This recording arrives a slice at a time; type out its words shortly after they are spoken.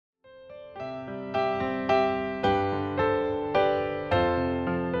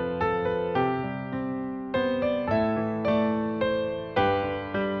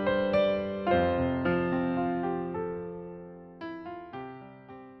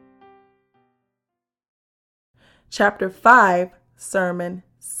chapter 5, sermon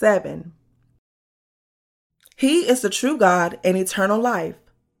 7. He is the true God and eternal life.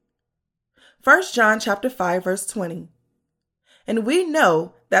 1 John chapter 5, verse 20. And we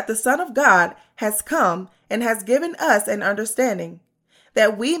know that the Son of God has come and has given us an understanding,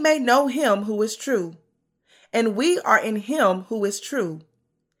 that we may know him who is true. And we are in him who is true,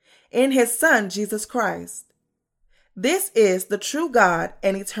 in his Son Jesus Christ. This is the true God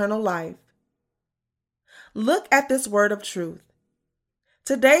and eternal life. Look at this word of truth.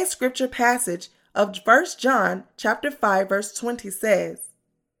 Today's scripture passage of 1 John chapter 5 verse 20 says,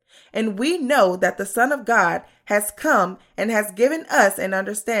 And we know that the Son of God has come and has given us an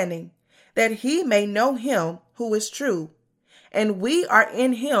understanding, that he may know him who is true. And we are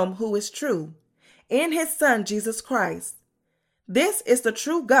in him who is true, in his Son Jesus Christ. This is the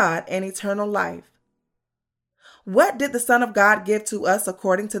true God and eternal life. What did the Son of God give to us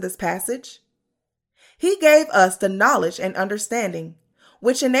according to this passage? He gave us the knowledge and understanding,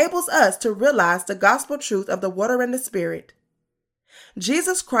 which enables us to realize the gospel truth of the water and the Spirit.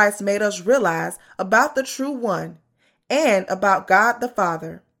 Jesus Christ made us realize about the true one and about God the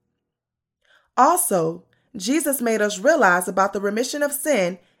Father. Also, Jesus made us realize about the remission of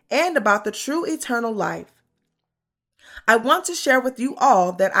sin and about the true eternal life. I want to share with you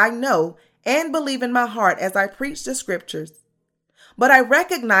all that I know and believe in my heart as I preach the scriptures. But I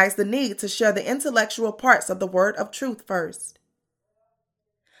recognize the need to share the intellectual parts of the word of truth first.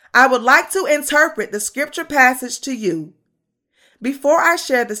 I would like to interpret the scripture passage to you before I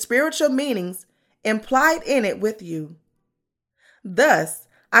share the spiritual meanings implied in it with you. Thus,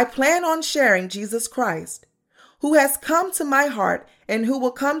 I plan on sharing Jesus Christ, who has come to my heart and who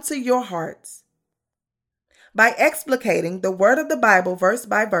will come to your hearts, by explicating the word of the Bible verse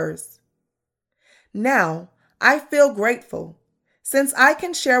by verse. Now, I feel grateful, since I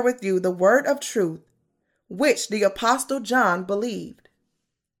can share with you the word of truth, which the Apostle John believed.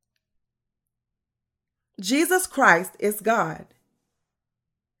 Jesus Christ is God.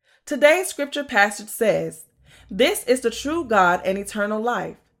 Today's scripture passage says, This is the true God and eternal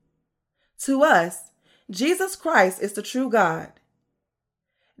life. To us, Jesus Christ is the true God.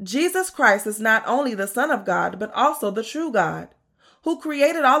 Jesus Christ is not only the Son of God, but also the true God, who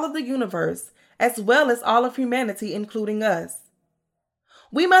created all of the universe, as well as all of humanity, including us.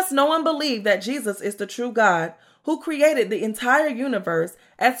 We must know and believe that Jesus is the true God, who created the entire universe,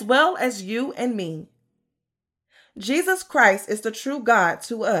 as well as you and me. Jesus Christ is the true God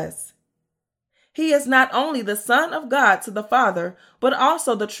to us. He is not only the Son of God to the Father, but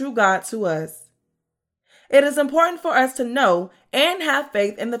also the true God to us. It is important for us to know and have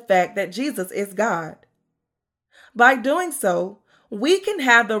faith in the fact that Jesus is God. By doing so, we can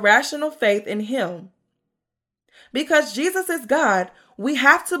have the rational faith in him. Because Jesus is God, we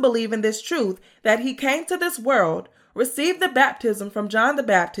have to believe in this truth that he came to this world, received the baptism from John the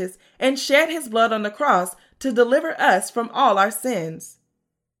Baptist, and shed his blood on the cross to deliver us from all our sins.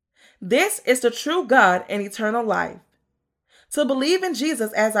 This is the true God and eternal life. To believe in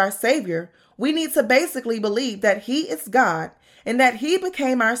Jesus as our Savior, we need to basically believe that he is God and that he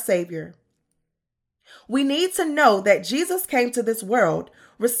became our Savior. We need to know that Jesus came to this world,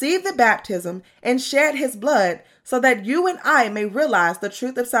 received the baptism, and shed his blood so that you and I may realize the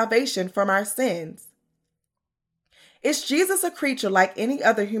truth of salvation from our sins. Is Jesus a creature like any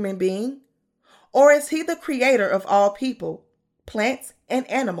other human being? Or is he the creator of all people, plants and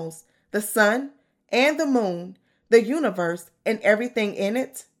animals, the sun and the moon, the universe, and everything in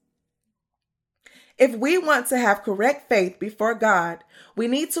it? If we want to have correct faith before God, we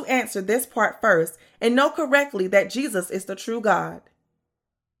need to answer this part first and know correctly that Jesus is the true God.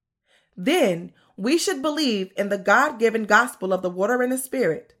 Then we should believe in the God-given gospel of the water and the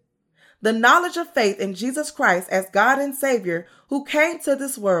Spirit, the knowledge of faith in Jesus Christ as God and Savior who came to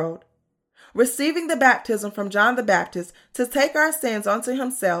this world, receiving the baptism from John the Baptist to take our sins onto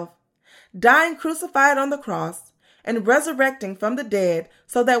himself, dying crucified on the cross, and resurrecting from the dead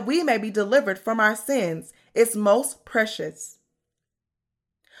so that we may be delivered from our sins is most precious.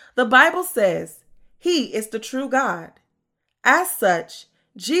 The Bible says he is the true God. As such,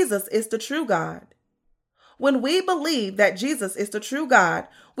 Jesus is the true God. When we believe that Jesus is the true God,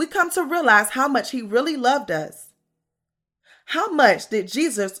 we come to realize how much he really loved us. How much did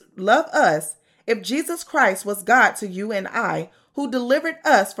Jesus love us if Jesus Christ was God to you and I, who delivered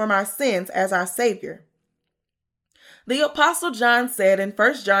us from our sins as our Savior? The Apostle John said in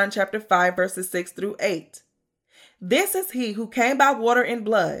 1 John chapter 5, verses 6 through 8, This is he who came by water and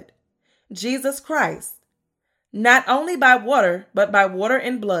blood, Jesus Christ, not only by water, but by water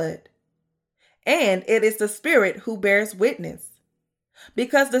and blood. And it is the Spirit who bears witness,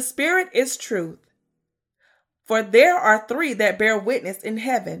 because the Spirit is truth. For there are three that bear witness in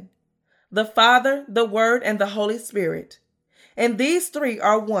heaven, the Father, the Word, and the Holy Spirit. And these three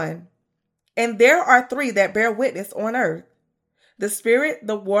are one. And there are three that bear witness on earth, the Spirit,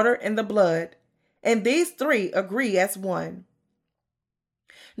 the water, and the blood. And these three agree as one.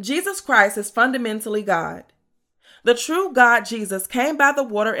 Jesus Christ is fundamentally God. The true God, Jesus, came by the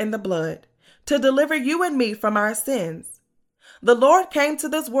water and the blood to deliver you and me from our sins. The Lord came to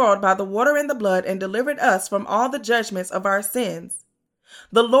this world by the water and the blood and delivered us from all the judgments of our sins.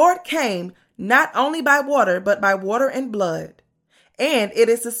 The Lord came not only by water, but by water and blood. And it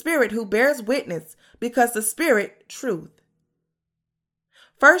is the Spirit who bears witness, because the Spirit truth.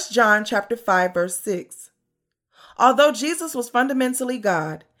 1 John chapter 5, verse 6. Although Jesus was fundamentally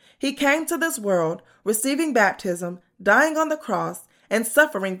God, he came to this world, receiving baptism, dying on the cross, and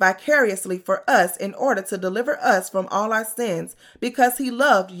suffering vicariously for us in order to deliver us from all our sins, because he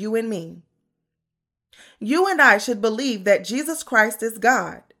loved you and me. You and I should believe that Jesus Christ is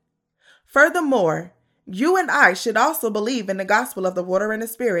God. Furthermore, you and I should also believe in the gospel of the water and the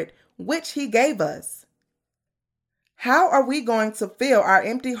Spirit, which he gave us. How are we going to fill our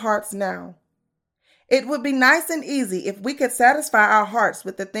empty hearts now? It would be nice and easy if we could satisfy our hearts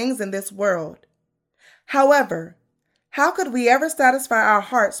with the things in this world. However, how could we ever satisfy our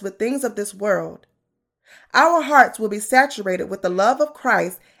hearts with things of this world? Our hearts will be saturated with the love of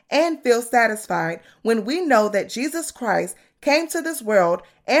Christ and feel satisfied when we know that Jesus Christ came to this world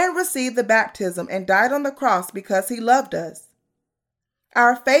and received the baptism and died on the cross because he loved us.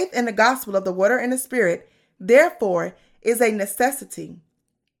 Our faith in the gospel of the water and the Spirit, therefore, is a necessity.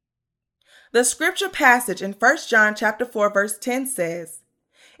 The scripture passage in 1 John chapter 4, verse 10 says,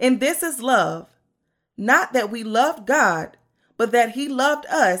 "And this is love, not that we loved God, but that he loved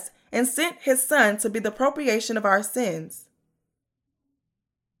us and sent his Son to be the propitiation of our sins."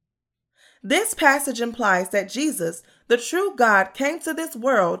 This passage implies that Jesus, the true God, came to this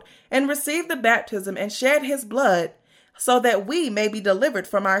world and received the baptism and shed his blood so that we may be delivered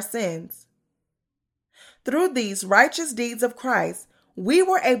from our sins. Through these righteous deeds of Christ, we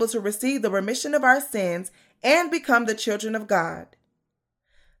were able to receive the remission of our sins and become the children of God.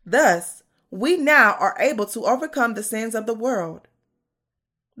 Thus, we now are able to overcome the sins of the world.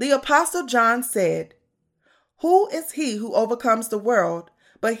 The Apostle John said, "Who is he who overcomes the world,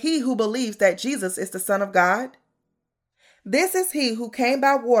 but he who believes that Jesus is the Son of God? This is he who came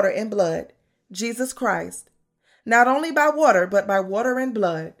by water and blood, Jesus Christ, not only by water, but by water and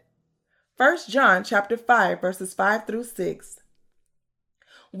blood." 1 John chapter 5, verses 5 through 6.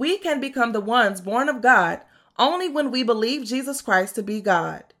 We can become the ones born of God only when we believe Jesus Christ to be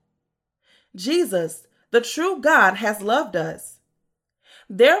God. Jesus, the true God, has loved us.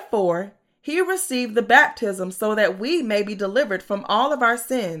 Therefore, he received the baptism so that we may be delivered from all of our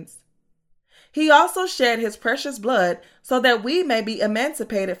sins. He also shed his precious blood so that we may be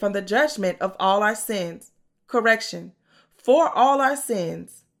emancipated from the judgment of all our sins. For all our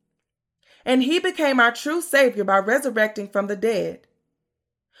sins. And he became our true Savior by resurrecting from the dead.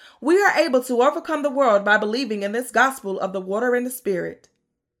 We are able to overcome the world by believing in this gospel of the water and the Spirit.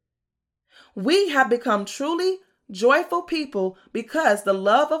 We have become truly joyful people because the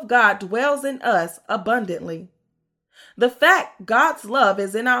love of God dwells in us abundantly. The fact God's love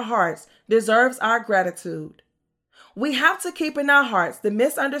is in our hearts deserves our gratitude. We have to keep in our hearts the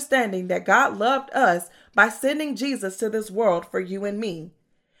misunderstanding that God loved us by sending Jesus to this world for you and me,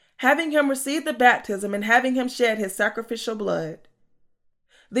 having him receive the baptism and having him shed his sacrificial blood.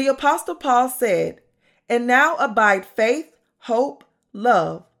 The Apostle Paul said, "And now abide faith, hope,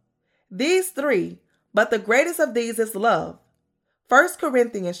 love. These three, but the greatest of these is love." 1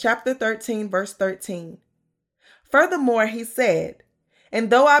 Corinthians chapter 13, verse 13. Furthermore, he said, "And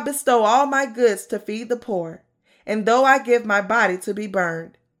though I bestow all my goods to feed the poor, and though I give my body to be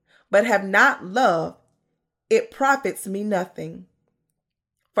burned, but have not love, it profits me nothing."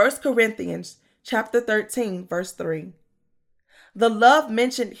 1 Corinthians chapter 13, verse 3. The love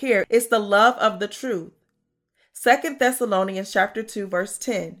mentioned here is the love of the truth. 2 Thessalonians chapter 2, verse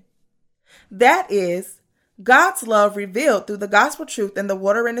 10. That is, God's love revealed through the gospel truth in the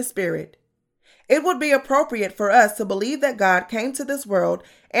water and the Spirit. It would be appropriate for us to believe that God came to this world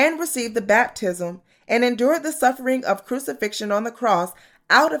and received the baptism and endured the suffering of crucifixion on the cross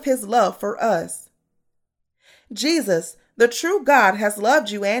out of his love for us. Jesus, the true God, has loved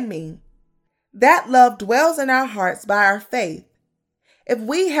you and me. That love dwells in our hearts by our faith. If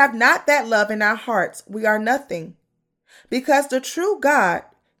we have not that love in our hearts, we are nothing. Because the true God,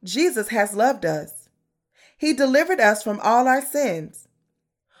 Jesus, has loved us. He delivered us from all our sins.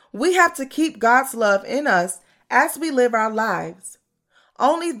 We have to keep God's love in us as we live our lives.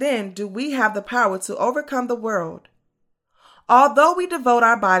 Only then do we have the power to overcome the world. Although we devote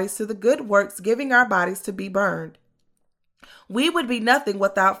our bodies to the good works, giving our bodies to be burned, we would be nothing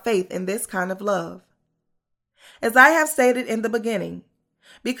without faith in this kind of love. As I have stated in the beginning,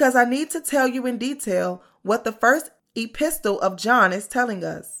 because I need to tell you in detail what the first epistle of John is telling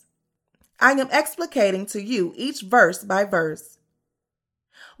us, I am explicating to you each verse by verse.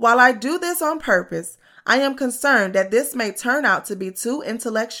 While I do this on purpose, I am concerned that this may turn out to be too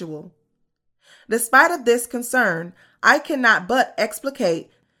intellectual. Despite of this concern, I cannot but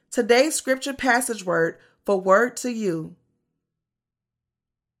explicate today's scripture passage word for word to you.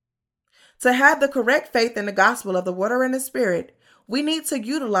 To have the correct faith in the gospel of the water and the Spirit, we need to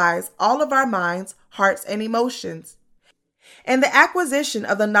utilize all of our minds, hearts, and emotions. And the acquisition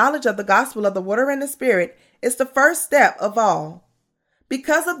of the knowledge of the gospel of the water and the Spirit is the first step of all.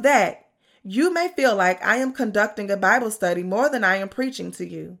 Because of that, you may feel like I am conducting a Bible study more than I am preaching to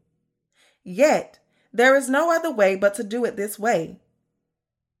you. Yet, there is no other way but to do it this way.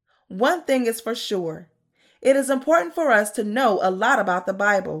 One thing is for sure. It is important for us to know a lot about the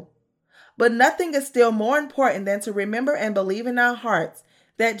Bible. But nothing is still more important than to remember and believe in our hearts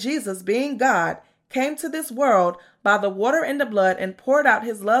that Jesus, being God, came to this world by the water and the blood and poured out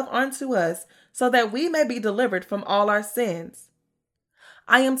his love unto us so that we may be delivered from all our sins.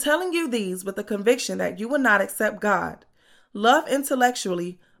 I am telling you these with the conviction that you will not accept God, love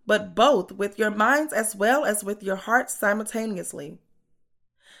intellectually, but both with your minds as well as with your hearts simultaneously.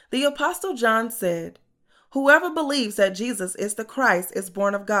 The Apostle John said, "Whoever believes that Jesus is the Christ is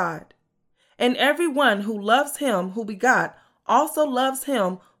born of God. And everyone who loves him who begot also loves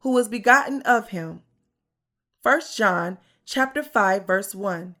him who was begotten of him." 1 John chapter 5, verse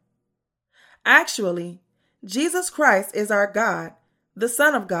 1. Actually, Jesus Christ is our God, the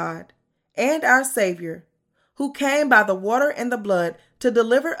Son of God, and our Savior, who came by the water and the blood to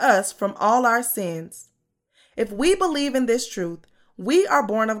deliver us from all our sins. If we believe in this truth, we are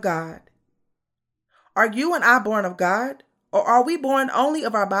born of God. Are you and I born of God? Or are we born only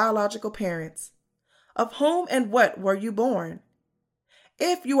of our biological parents? Of whom and what were you born?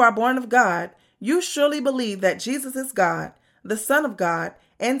 If you are born of God, you surely believe that Jesus is God, the Son of God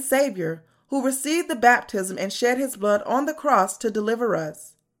and Savior, who received the baptism and shed his blood on the cross to deliver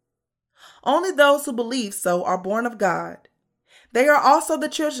us. Only those who believe so are born of God. They are also the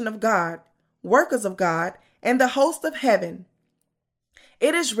children of God, workers of God, and the host of heaven.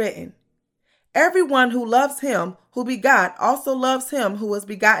 It is written, "Everyone who loves him who begot also loves him who was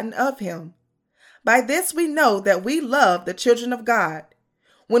begotten of him." By this we know that we love the children of God,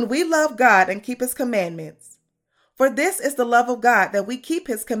 when we love God and keep his commandments. For this is the love of God, that we keep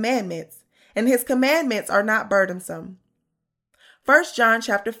his commandments, and his commandments are not burdensome. 1 John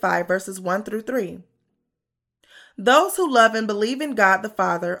chapter 5, verses 1 through 3. Those who love and believe in God the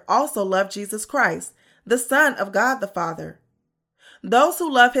Father also love Jesus Christ, the Son of God the Father. Those who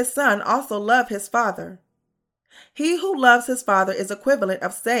love his Son also love his Father. He who loves his Father is equivalent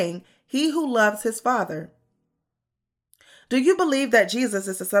of saying he who loves his Father. Do you believe that Jesus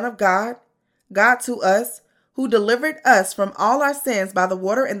is the Son of God, God to us, who delivered us from all our sins by the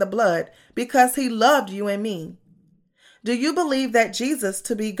water and the blood because he loved you and me? Do you believe that Jesus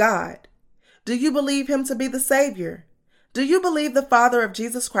to be God? Do you believe him to be the Savior? Do you believe the Father of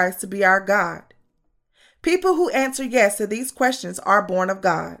Jesus Christ to be our God? People who answer yes to these questions are born of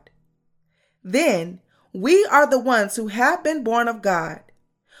God. Then, we are the ones who have been born of God.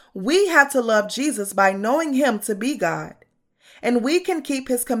 We have to love Jesus by knowing him to be God, and we can keep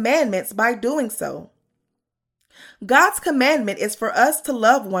his commandments by doing so. God's commandment is for us to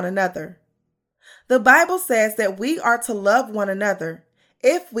love one another. The Bible says that we are to love one another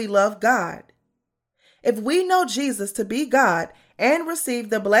if we love God. If we know Jesus to be God and receive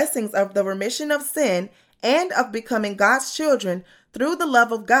the blessings of the remission of sin and of becoming God's children through the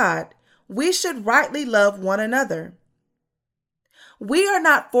love of God, we should rightly love one another. We are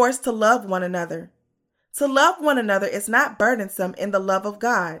not forced to love one another. To love one another is not burdensome in the love of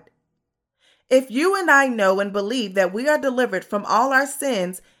God. If you and I know and believe that we are delivered from all our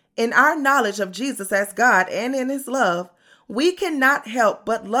sins in our knowledge of Jesus as God and in his love, we cannot help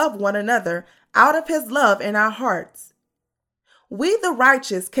but love one another out of his love in our hearts. We, the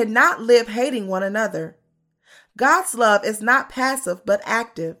righteous, cannot live hating one another. God's love is not passive but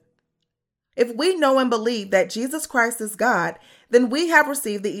active. If we know and believe that Jesus Christ is God, then we have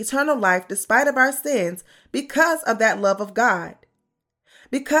received the eternal life despite of our sins because of that love of God.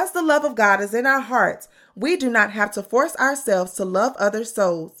 Because the love of God is in our hearts, we do not have to force ourselves to love other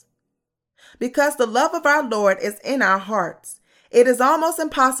souls. Because the love of our Lord is in our hearts, it is almost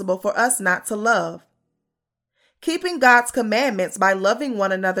impossible for us not to love. Keeping God's commandments by loving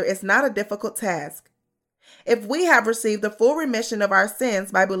one another is not a difficult task. If we have received the full remission of our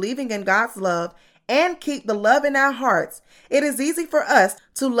sins by believing in God's love and keep the love in our hearts, it is easy for us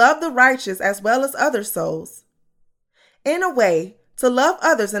to love the righteous as well as other souls. In a way, to love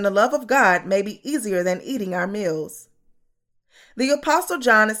others in the love of God may be easier than eating our meals. The Apostle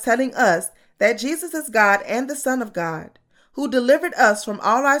John is telling us that Jesus is God and the Son of God, who delivered us from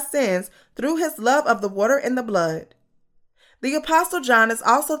all our sins through his love of the water and the blood. The Apostle John is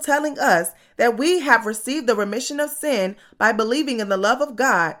also telling us that we have received the remission of sin by believing in the love of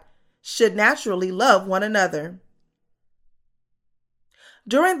God, should naturally love one another.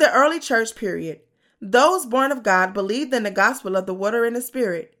 During the early church period, those born of God believed in the gospel of the water and the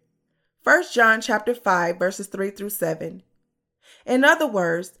Spirit. 1 John chapter 5, verses 3 through 7. In other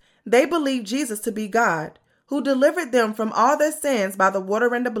words, they believed Jesus to be God, who delivered them from all their sins by the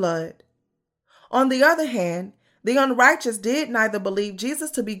water and the blood. On the other hand, the unrighteous did neither believe Jesus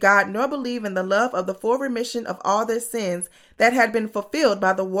to be God nor believe in the love of the full remission of all their sins that had been fulfilled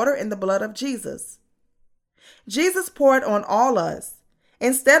by the water and the blood of Jesus. Jesus poured on all us.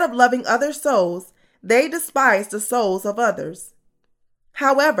 Instead of loving other souls, they despised the souls of others.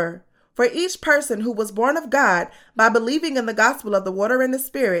 However, for each person who was born of God by believing in the gospel of the water and the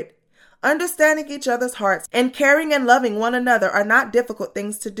Spirit, understanding each other's hearts and caring and loving one another are not difficult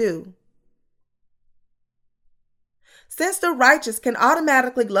things to do. Since the righteous can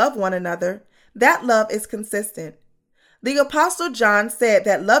automatically love one another, that love is consistent. The Apostle John said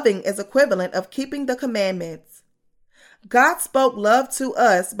that loving is equivalent of keeping the commandments. God spoke love to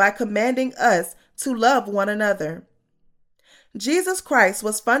us by commanding us to love one another. Jesus Christ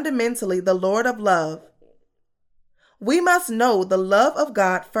was fundamentally the Lord of love. We must know the love of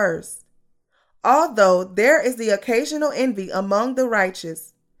God first. Although there is the occasional envy among the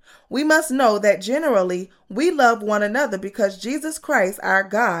righteous, we must know that generally we love one another because Jesus Christ, our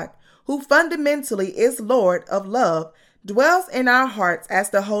God, who fundamentally is Lord of love, dwells in our hearts as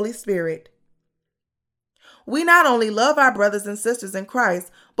the Holy Spirit. We not only love our brothers and sisters in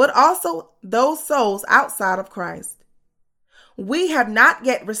Christ, but also those souls outside of Christ. We have not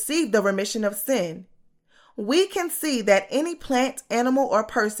yet received the remission of sin. We can see that any plant, animal, or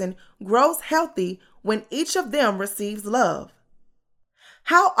person grows healthy when each of them receives love.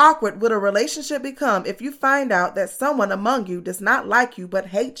 How awkward would a relationship become if you find out that someone among you does not like you but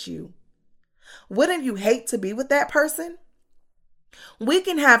hates you? Wouldn't you hate to be with that person? We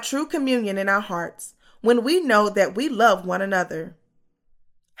can have true communion in our hearts when we know that we love one another.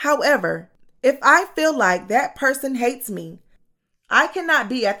 However, if I feel like that person hates me, I cannot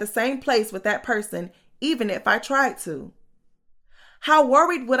be at the same place with that person even if I tried to. How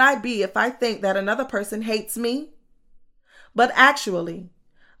worried would I be if I think that another person hates me? But actually,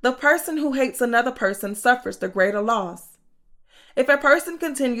 the person who hates another person suffers the greater loss. If a person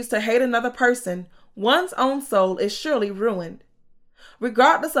continues to hate another person, one's own soul is surely ruined.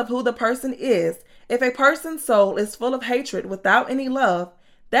 Regardless of who the person is, if a person's soul is full of hatred without any love,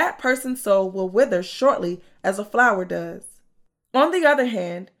 that person's soul will wither shortly as a flower does. On the other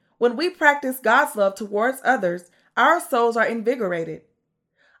hand, when we practice God's love towards others, our souls are invigorated.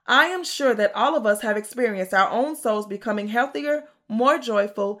 I am sure that all of us have experienced our own souls becoming healthier, more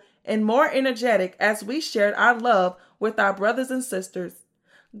joyful, and more energetic as we shared our love with our brothers and sisters,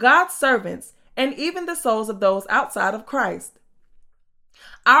 God's servants, and even the souls of those outside of Christ.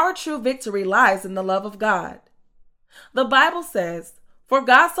 Our true victory lies in the love of God. The Bible says, "For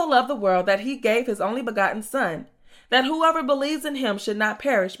God so loved the world that he gave his only begotten Son, that whoever believes in him should not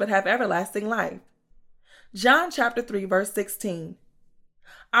perish but have everlasting life." John chapter 3, verse 16.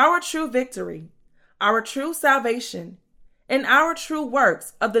 Our true victory, our true salvation, and our true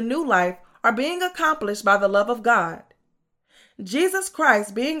works of the new life are being accomplished by the love of God. Jesus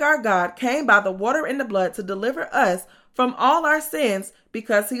Christ, being our God, came by the water and the blood to deliver us from all our sins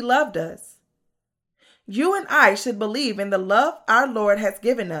because he loved us. You and I should believe in the love our Lord has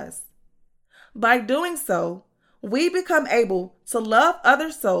given us. By doing so, we become able to love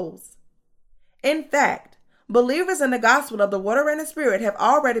other souls. In fact, believers in the gospel of the water and the Spirit have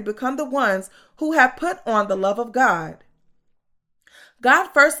already become the ones who have put on the love of God. God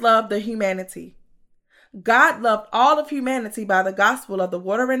first loved the humanity. God loved all of humanity by the gospel of the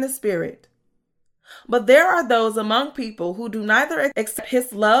water and the Spirit. But there are those among people who do neither accept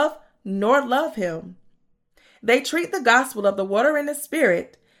his love nor love him. They treat the gospel of the water and the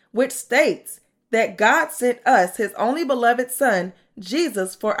Spirit, which states that God sent us his only beloved Son,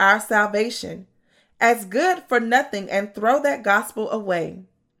 Jesus, for our salvation, as good for nothing, and throw that gospel away.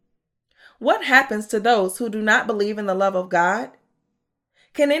 What happens to those who do not believe in the love of God?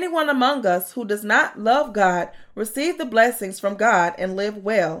 Can anyone among us who does not love God receive the blessings from God, and live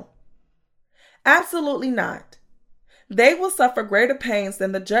well? Absolutely not. They will suffer greater pains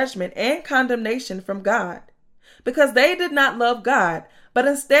than the judgment and condemnation from God, because they did not love God, but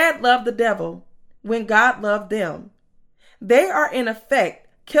instead loved the devil when God loved them. They are in effect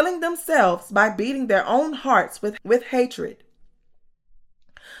killing themselves by beating their own hearts with hatred.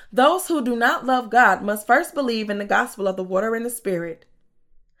 Those who do not love God must first believe in the gospel of the water and the Spirit.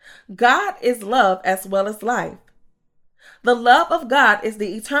 God is love as well as life. The love of God is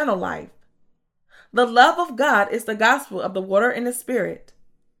the eternal life. The love of God is the gospel of the water and the Spirit.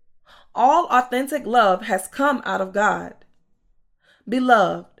 All authentic love has come out of God.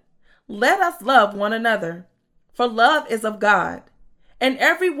 Beloved, let us love one another, for love is of God, and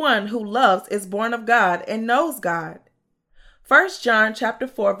everyone who loves is born of God and knows God. 1 John chapter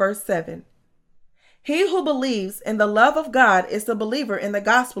 4, verse 7. He who believes in the love of God is the believer in the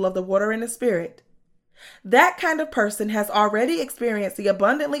gospel of the water and the Spirit. That kind of person has already experienced the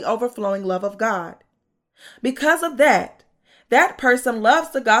abundantly overflowing love of God. Because of that person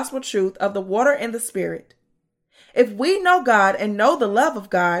loves the gospel truth of the water and the Spirit. If we know God and know the love of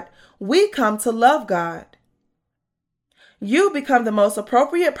God, we come to love God. You become the most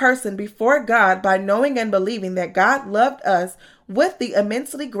appropriate person before God by knowing and believing that God loved us with the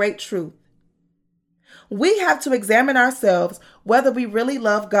immensely great truth. We have to examine ourselves whether we really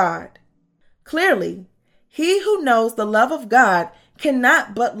love God. Clearly, he who knows the love of God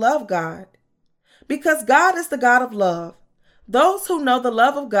cannot but love God. Because God is the God of love, those who know the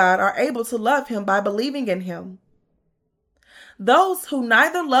love of God are able to love him by believing in him. Those who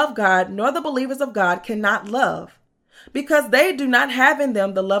neither love God nor the believers of God cannot love, because they do not have in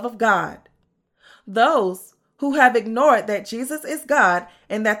them the love of God. Those who have ignored that Jesus is God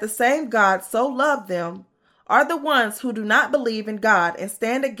and that the same God so loved them are the ones who do not believe in God and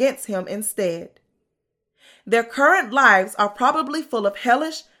stand against him instead. Their current lives are probably full of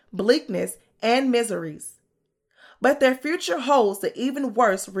hellish bleakness and miseries, but their future holds the even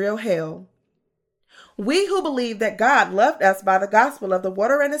worse real hell. We who believe that God loved us by the gospel of the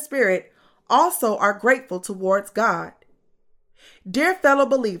water and the Spirit also are grateful towards God. Dear fellow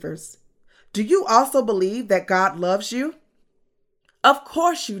believers, do you also believe that God loves you? Of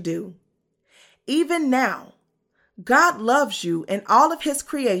course you do. Even now, God loves you and all of his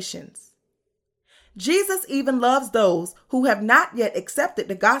creations. Jesus even loves those who have not yet accepted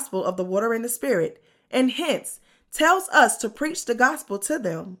the gospel of the water and the Spirit, and hence tells us to preach the gospel to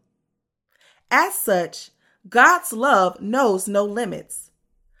them. As such, God's love knows no limits,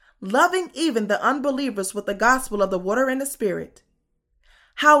 loving even the unbelievers with the gospel of the water and the Spirit.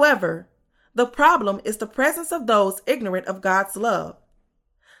 However, the problem is the presence of those ignorant of God's love.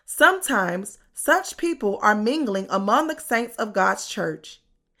 Sometimes such people are mingling among the saints of God's church.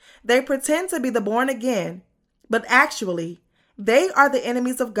 They pretend to be the born again, but actually, they are the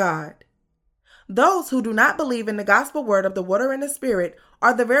enemies of God. Those who do not believe in the gospel word of the water and the Spirit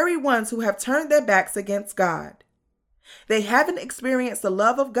are the very ones who have turned their backs against God. They haven't experienced the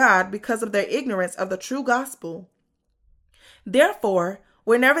love of God because of their ignorance of the true gospel. Therefore,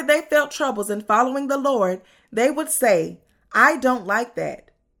 whenever they felt troubles in following the Lord, they would say, "I don't like that.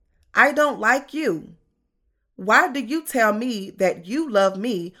 I don't like you. Why do you tell me that you love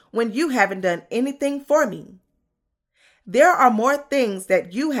me when you haven't done anything for me? There are more things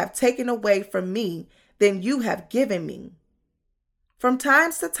that you have taken away from me than you have given me." From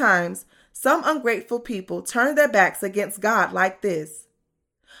times to times, some ungrateful people turn their backs against God like this.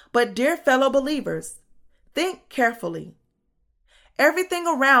 But dear fellow believers, think carefully. Everything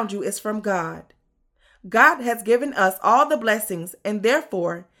around you is from God. God has given us all the blessings, and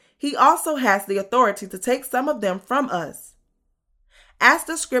therefore, he also has the authority to take some of them from us. As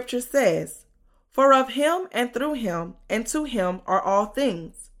the scripture says, "For of him and through him and to him are all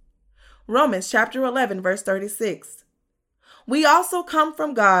things." Romans chapter 11, verse 36. We also come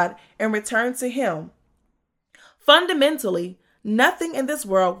from God and return to him. Fundamentally, nothing in this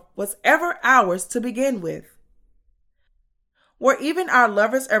world was ever ours to begin with. Were even our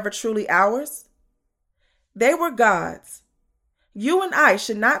lovers ever truly ours? They were God's. You and I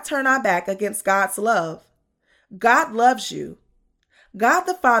should not turn our back against God's love. God loves you. God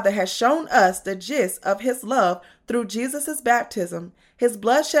the Father has shown us the gist of his love through Jesus' baptism, his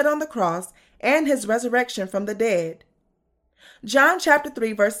blood shed on the cross, and his resurrection from the dead. John chapter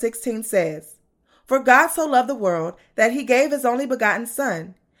 3, verse 16 says, "For God so loved the world that he gave his only begotten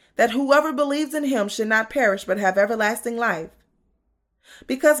Son, that whoever believes in him should not perish but have everlasting life."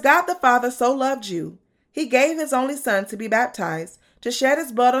 Because God the Father so loved you, he gave his only Son to be baptized, to shed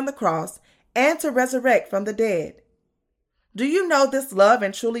his blood on the cross, and to resurrect from the dead. Do you know this love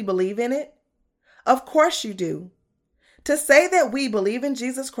and truly believe in it? Of course you do. To say that we believe in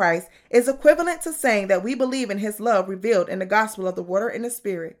Jesus Christ is equivalent to saying that we believe in his love revealed in the gospel of the water and the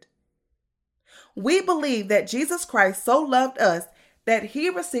Spirit. We believe that Jesus Christ so loved us that he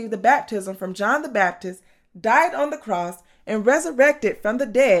received the baptism from John the Baptist, died on the cross, and resurrected from the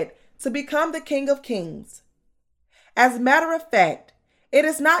dead to become the King of Kings. As a matter of fact, it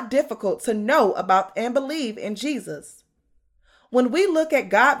is not difficult to know about and believe in Jesus. When we look at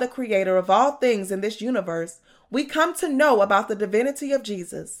God, the creator of all things in this universe, we come to know about the divinity of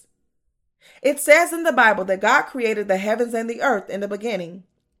Jesus. It says in the Bible that God created the heavens and the earth in the beginning.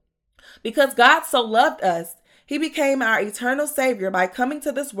 Because God so loved us, he became our eternal Savior by coming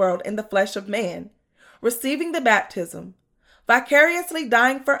to this world in the flesh of man, receiving the baptism, vicariously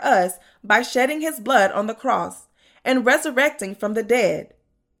dying for us by shedding his blood on the cross, and resurrecting from the dead.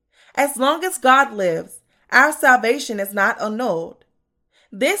 As long as God lives, our salvation is not annulled.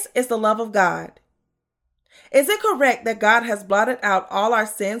 This is the love of God. Is it correct that God has blotted out all our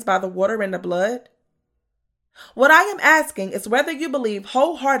sins by the water and the blood? What I am asking is whether you believe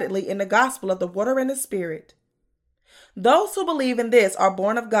wholeheartedly in the gospel of the water and the Spirit. Those who believe in this are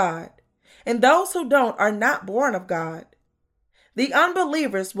born of God, and those who don't are not born of God. The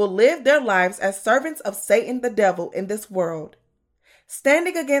unbelievers will live their lives as servants of Satan the devil in this world,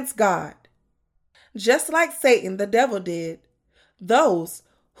 standing against God. Just like Satan the devil did, those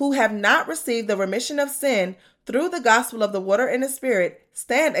who have not received the remission of sin through the gospel of the water and the Spirit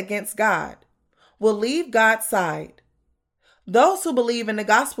stand against God, will leave God's side. Those who believe in the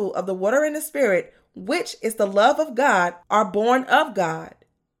gospel of the water and the Spirit, which is the love of God, are born of God.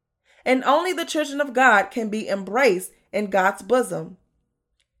 And only the children of God can be embraced in God's bosom.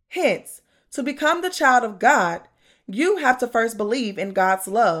 Hence, to become the child of God, you have to first believe in God's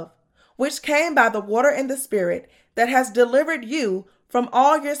love, which came by the water and the Spirit that has delivered you from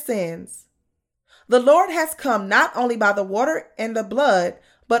all your sins. The Lord has come not only by the water and the blood,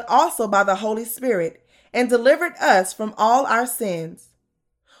 but also by the Holy Spirit, and delivered us from all our sins.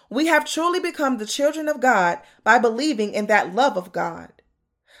 We have truly become the children of God by believing in that love of God.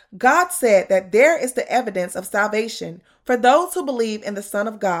 God said that there is the evidence of salvation for those who believe in the Son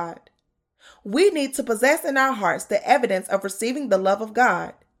of God. We need to possess in our hearts the evidence of receiving the love of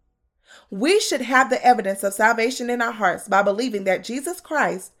God. We should have the evidence of salvation in our hearts by believing that Jesus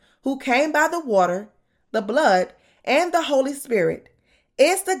Christ, who came by the water, the blood, and the Holy Spirit,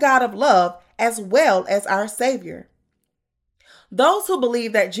 is the God of love as well as our Savior. Those who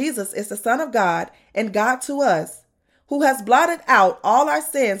believe that Jesus is the Son of God and God to us, who has blotted out all our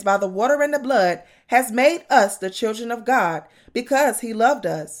sins by the water and the blood, has made us the children of God because he loved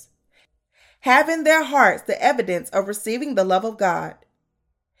us, have in their hearts the evidence of receiving the love of God.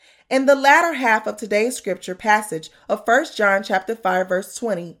 In the latter half of today's scripture passage of 1 John chapter 5, verse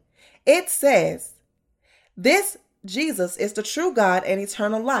 20, it says, "This Jesus is the true God and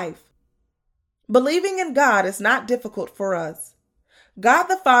eternal life." Believing in God is not difficult for us. God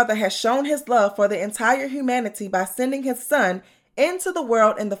the Father has shown his love for the entire humanity by sending his Son into the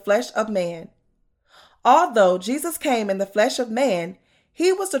world in the flesh of man. Although Jesus came in the flesh of man,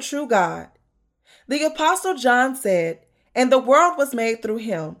 he was the true God. The Apostle John said, "And the world was made through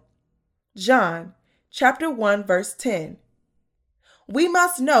him." John chapter 1, verse 10. We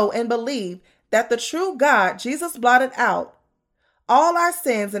must know and believe that the true God, Jesus, blotted out all our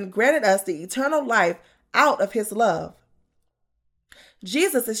sins and granted us the eternal life out of his love.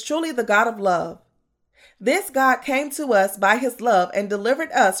 Jesus is truly the God of love. This God came to us by his love and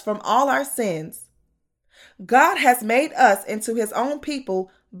delivered us from all our sins. God has made us into his own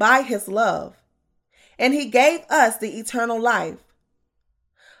people by his love, and he gave us the eternal life.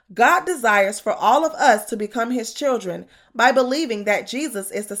 God desires for all of us to become his children by believing that Jesus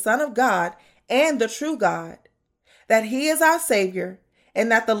is the Son of God and the true God, that he is our Savior,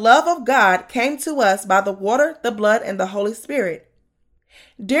 and that the love of God came to us by the water, the blood, and the Holy Spirit.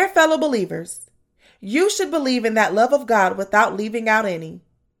 Dear fellow believers, you should believe in that love of God without leaving out any.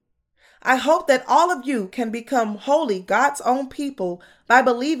 I hope that all of you can become wholly God's own people by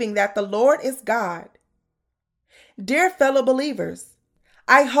believing that the Lord is God. Dear fellow believers,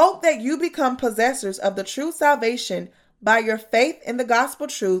 I hope that you become possessors of the true salvation by your faith in the gospel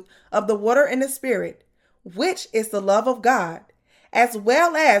truth of the water and the Spirit, which is the love of God, as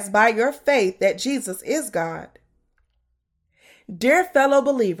well as by your faith that Jesus is God. Dear fellow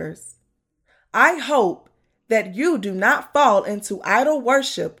believers, I hope that you do not fall into idol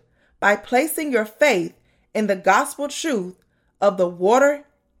worship by placing your faith in the gospel truth of the water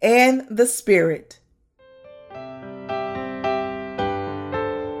and the Spirit.